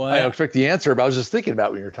 Well, I don't expect the answer, but I was just thinking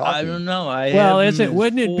about when you're talking. I don't know.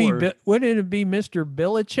 Wouldn't it be Mr.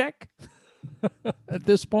 Belichick at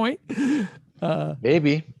this point?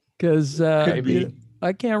 Maybe. Because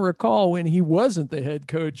I can't recall when he wasn't the head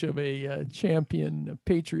coach of a champion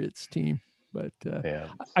Patriots team. But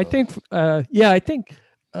I think for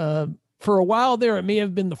a while there, it may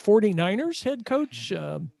have been the 49ers head coach.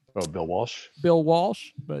 Bill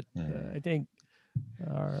Walsh. But I think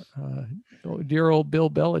our dear old Bill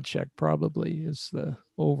Belichick probably is the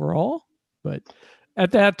overall. But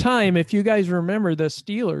at that time, if you guys remember the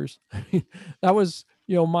Steelers, that was,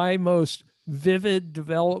 my most vivid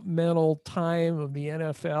developmental time of the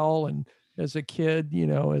NFL. And as a kid,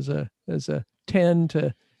 as a 10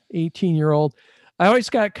 to 18-year-old, I always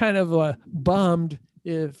got kind of bummed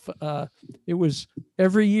if it was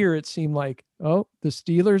every year. It seemed like, oh, the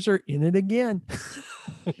Steelers are in it again.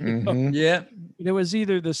 Yeah. It was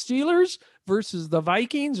either the Steelers versus the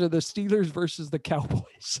Vikings or the Steelers versus the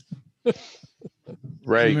Cowboys.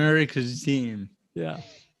 Right. America's team. Yeah.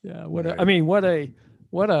 What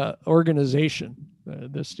a organization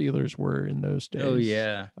the Steelers were in those days. Oh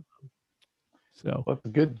yeah. So well,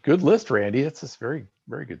 good list, Randy. It's a very,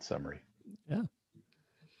 very good summary.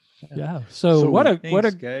 Yeah. So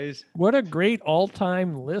Guys. what a great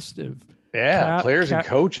all-time list of players and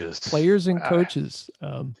coaches. Players and coaches.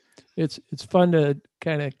 It's fun to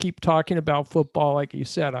kind of keep talking about football. Like you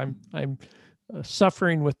said, I'm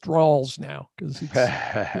suffering withdrawals now because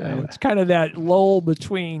it's kind of that lull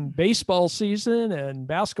between baseball season and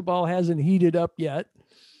basketball hasn't heated up yet.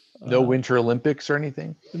 No Winter Olympics or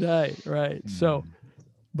anything. Right. So,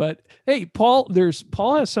 but hey, Paul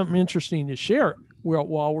has something interesting to share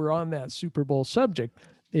while we're on that Super Bowl subject.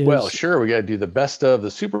 Well, sure. We got to do the best of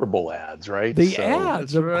the Super Bowl ads, right?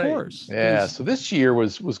 Ads, of course. Yeah. So this year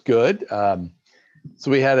was good.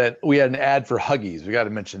 So we had an ad for Huggies. We got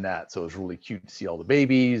to mention that. So it was really cute to see all the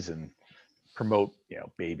babies and promote,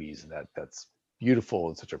 babies, and that's beautiful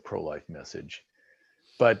and such a pro-life message.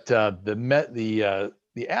 But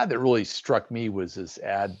the ad that really struck me was this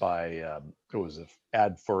ad it was an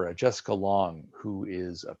ad for Jessica Long, who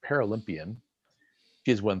is a Paralympian.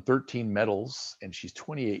 She has won 13 medals and she's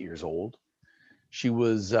 28 years old. She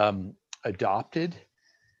was adopted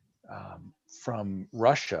from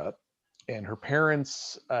Russia, and her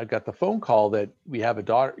parents got the phone call that we have a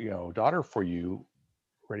daughter for you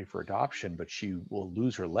ready for adoption, but she will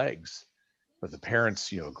lose her legs. But the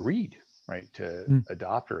parents, agreed, right, to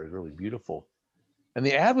adopt her. It was really beautiful. And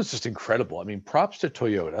the ad was just incredible. I mean, props to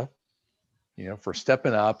Toyota, for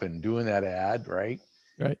stepping up and doing that ad, right?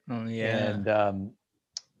 Right. Oh yeah. And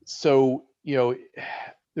so,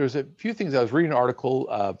 there's a few things. I was reading an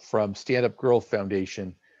article from Stand Up Girl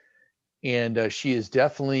Foundation, and she is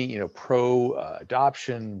definitely, pro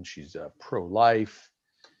adoption. She's pro-life.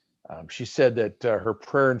 She said that her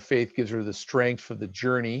prayer and faith gives her the strength for the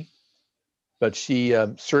journey, but she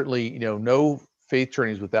certainly, no faith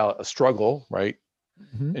journeys without a struggle, right?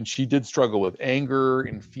 Mm-hmm. And she did struggle with anger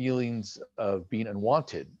and feelings of being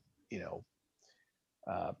unwanted,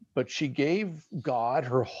 but she gave God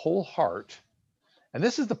her whole heart. And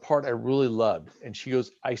this is the part I really loved. And she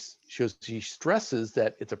stresses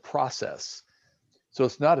that it's a process. So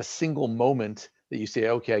it's not a single moment that you say,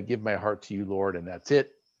 okay, I give my heart to you, Lord, and that's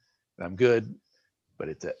it, and I'm good. But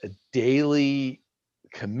it's a daily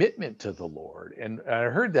commitment to the Lord. And I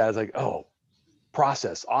heard that, I was like, oh,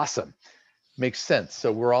 process, awesome. Makes sense.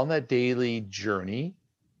 So we're on that daily journey,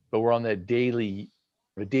 but we're on that daily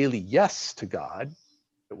yes to God,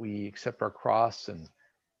 that we accept our cross. And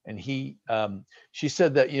she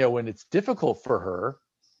said that, when it's difficult for her,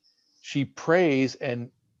 she prays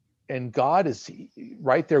and God is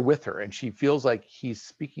right there with her. And she feels like he's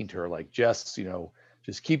speaking to her, like, Jess,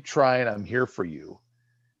 just keep trying. I'm here for you.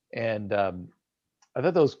 And I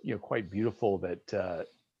thought that was, quite beautiful that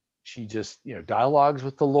she just, dialogues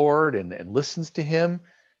with the Lord and listens to him,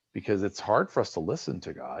 because it's hard for us to listen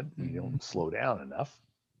to God. We don't slow down enough,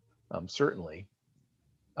 certainly.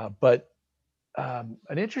 But an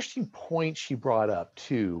interesting point she brought up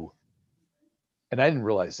too, and I didn't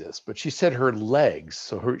realize this, but she said her legs,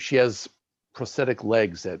 so she has prosthetic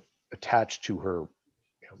legs that attach to her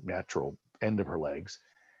natural end of her legs.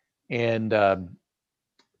 And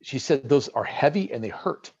she said those are heavy and they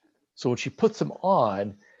hurt. So when she puts them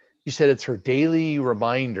on, she said it's her daily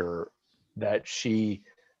reminder that she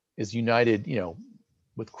is united,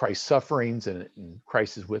 with Christ's sufferings, and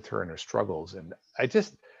Christ is with her in her struggles. And I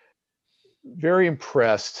just very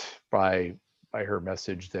impressed by her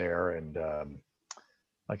message there. And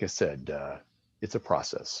like I said, it's a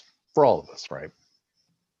process for all of us, right?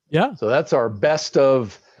 Yeah. So that's our best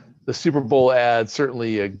of the Super Bowl ads.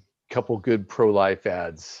 Certainly a couple good pro-life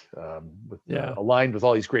ads aligned with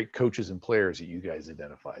all these great coaches and players that you guys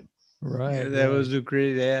identified. Right. Yeah, that was a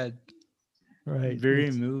great ad. Right.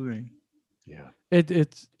 Very moving. Yeah.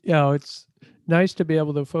 It's nice to be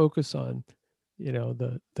able to focus on,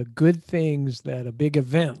 the good things that a big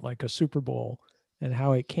event like a Super Bowl, and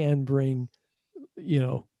how it can bring,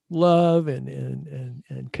 love and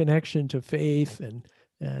connection to faith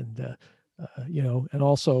and and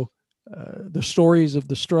also the stories of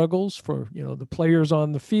the struggles for, the players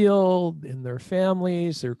on the field, in their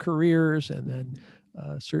families, their careers, and then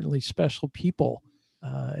certainly special people,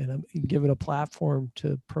 and give it a platform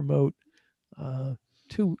to promote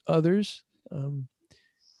to others, to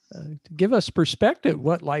give us perspective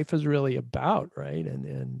what life is really about, right?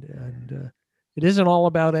 And it isn't all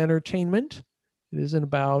about entertainment. It isn't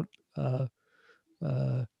about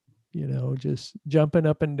just jumping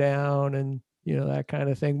up and down and that kind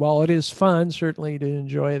of thing. While it is fun, certainly, to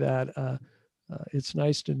enjoy that, it's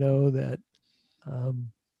nice to know that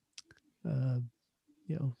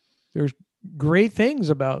there's great things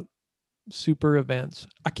about super events.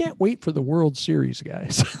 I can't wait for the World Series,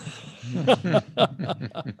 guys.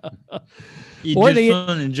 You Boy, just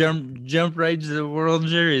want to jump right to the World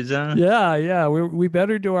Series, huh? Yeah. We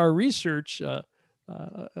better do our research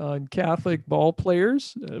on Catholic ball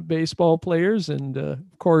players, baseball players, and of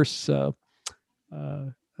course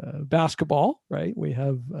basketball. Right? We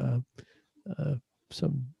have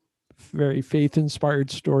some very faith-inspired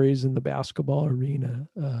stories in the basketball arena.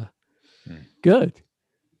 Good.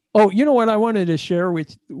 Oh, you know what I wanted to share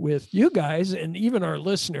with you guys and even our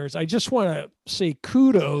listeners? I just want to say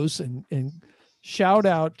kudos and shout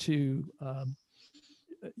out to,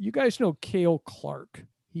 you guys know Cale Clark.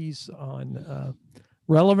 He's on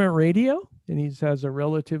Relevant Radio, and he has a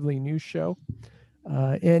relatively new show.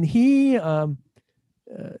 And he's a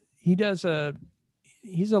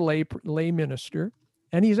lay minister,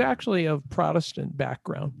 and he's actually of Protestant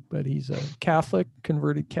background, but he's a Catholic,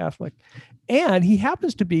 converted Catholic. And he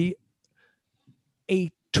happens to be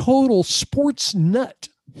a total sports nut.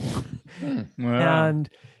 Wow. And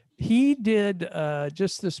he did,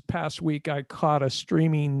 just this past week, I caught a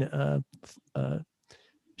streaming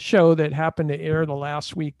show that happened to air the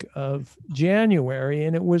last week of January,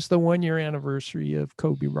 and it was the 1-year anniversary of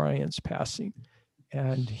Kobe Bryant's passing.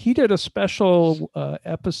 And he did a special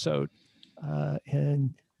episode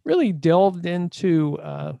and really delved into,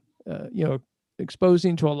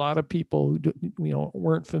 exposing to a lot of people who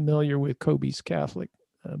weren't familiar with Kobe's Catholic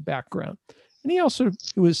background. And he also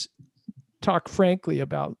talked frankly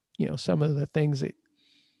about some of the things that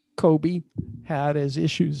Kobe had as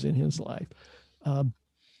issues in his life.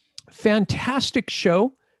 Fantastic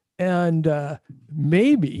show, and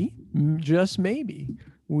maybe, just maybe,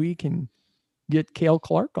 we can get Cale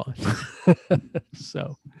Clark on.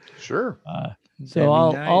 So sure.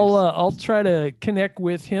 I'll try to connect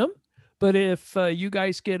with him. But if you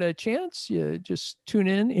guys get a chance, you just tune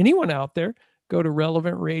in. Anyone out there, go to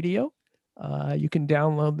Relevant Radio. You can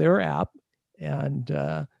download their app, and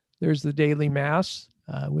there's the Daily Mass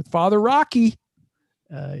with Father Rocky.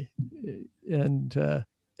 And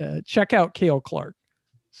check out Cale Clark.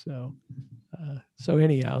 So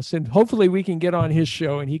anyhow, so hopefully we can get on his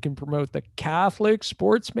show and he can promote the Catholic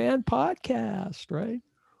Sportsman podcast, right?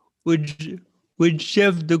 Which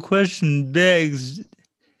Jeff, the question begs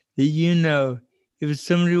that, if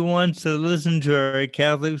somebody wants to listen to our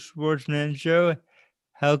Catholic Sportsman show,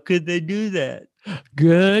 how could they do that?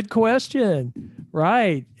 Good question.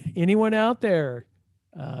 Right. Anyone out there,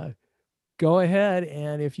 go ahead,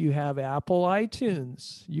 and if you have Apple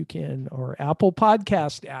iTunes, you can, or Apple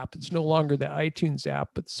Podcast app. It's no longer the iTunes app,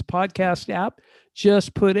 but it's a podcast app.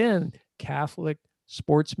 Just put in Catholic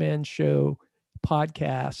Sportsman Show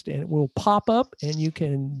podcast, and it will pop up, and you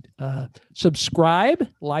can subscribe,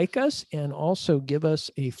 like us, and also give us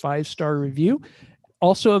a 5-star review.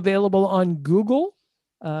 Also available on Google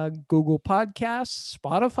Podcasts,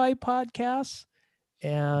 Spotify Podcasts,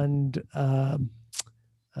 and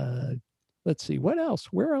let's see, what else?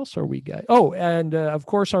 Where else are we, guys? Oh, and of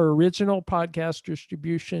course, our original podcast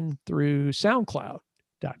distribution through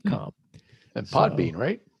SoundCloud.com. And Podbean,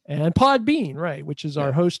 right? And Podbean, right, which is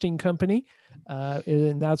our hosting company.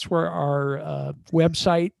 And that's where our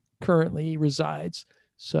website currently resides.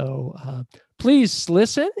 So please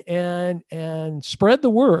listen and spread the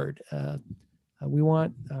word. We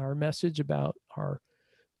want our message about our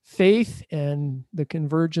faith and the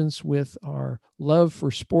convergence with our love for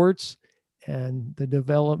sports and the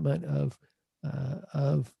development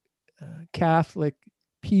of Catholic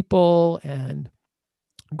people and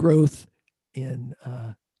growth in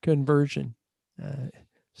conversion.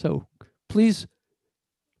 So please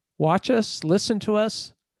watch us, listen to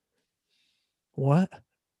us. What?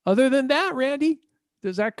 Other than that, Randy,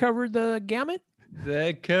 does that cover the gamut?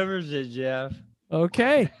 That covers it, Jeff.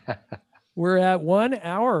 Okay. We're at 1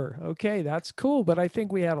 hour. Okay, that's cool. But I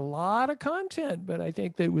think we had a lot of content, but I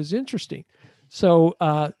think that it was interesting. So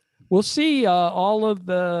we'll see all of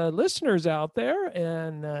the listeners out there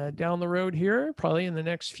and down the road here, probably in the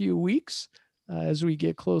next few weeks. as we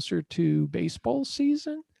get closer to baseball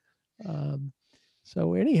season.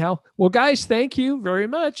 So anyhow, well, guys, thank you very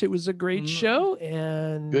much. It was a great show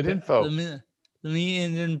and Good info. Let me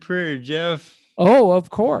end in prayer, Jeff. Oh, of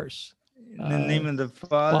course. In the name of the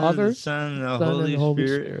Father, the Son, and the Holy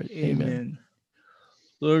Spirit. Amen.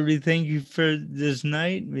 Lord, we thank you for this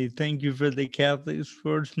night. We thank you for the Catholic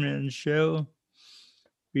Sportsman show.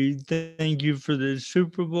 We thank you for the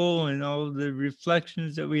Super Bowl and all the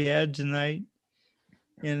reflections that we had tonight,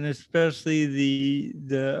 and especially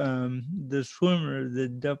the swimmer, the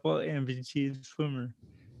double amputee swimmer.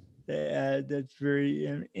 That's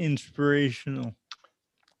very inspirational.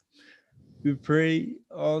 We pray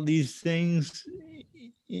all these things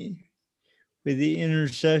with the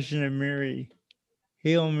intercession of Mary.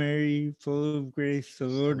 Hail Mary, full of grace, the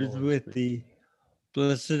Lord is with thee.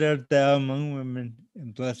 Blessed art thou among women,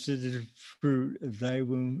 and blessed is the fruit of thy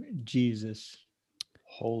womb, Jesus.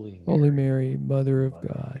 Holy Mary, Mother of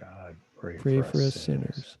God, pray for us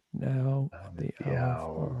sinners, now at the the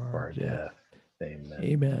hour of our death. Amen.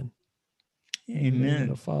 Amen. In the name of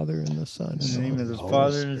the Father and the Son. In the name of the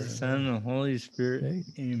Father and the Son and the Holy Spirit.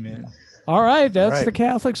 Amen. All right, that's the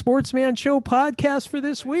Catholic Sportsman Show podcast for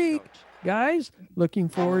this week, guys. Looking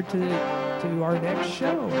forward to our next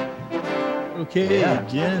show. Okay,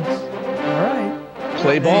 gents. All right.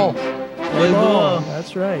 Play ball. Play ball.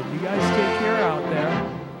 That's right. You guys take care out there.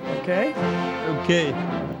 Okay? Okay.